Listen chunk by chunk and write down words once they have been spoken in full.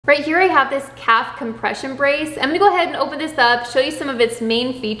Right here I have this calf compression brace. I'm gonna go ahead and open this up, show you some of its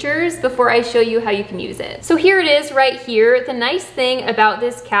main features before I show you how you can use it. So here it is right here. The nice thing about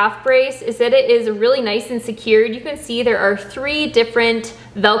this calf brace is that it is really nice and secured. You can see there are 3 different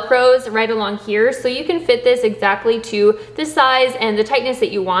Velcros right along here, so you can fit this exactly to the size and the tightness that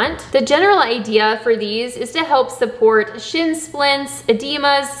you want. The general idea for these is to help support shin splints,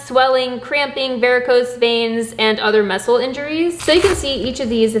 edemas, swelling, cramping, varicose veins, and other muscle injuries. So you can see each of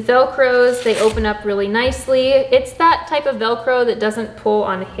these Velcros, they open up really nicely. It's that type of Velcro that doesn't pull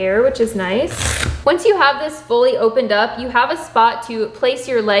on hair, which is nice. Once you have this fully opened up, you have a spot to place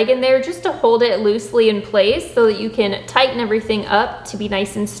your leg in there just to hold it loosely in place so that you can tighten everything up to be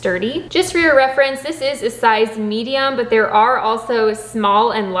nice and sturdy. Just for your reference, this is a size medium, but there are also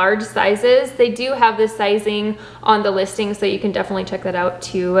small and large sizes. They do have this sizing on the listing, so you can definitely check that out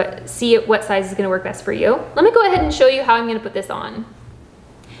to see what size is gonna work best for you. Let me go ahead and show you how I'm gonna put this on.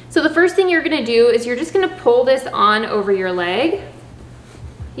 So the first thing you're gonna do is you're just gonna pull this on over your leg.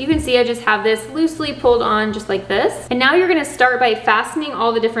 You can see I just have this loosely pulled on just like this. And now you're gonna start by fastening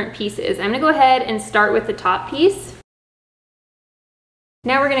all the different pieces. I'm gonna go ahead and start with the top piece.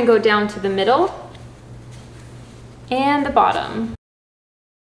 Now we're gonna go down to the middle and the bottom.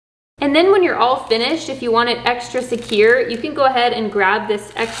 And then when you're all finished, if you want it extra secure, you can go ahead and grab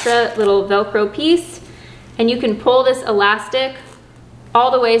this extra little Velcro piece and you can pull this elastic all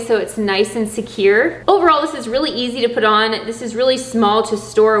the way so it's nice and secure. Overall, this is really easy to put on. This is really small to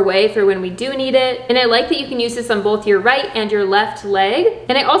store away for when we do need it. And I like that you can use this on both your right and your left leg.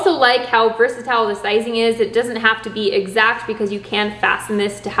 And I also like how versatile the sizing is. It doesn't have to be exact because you can fasten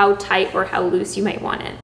this to how tight or how loose you might want it.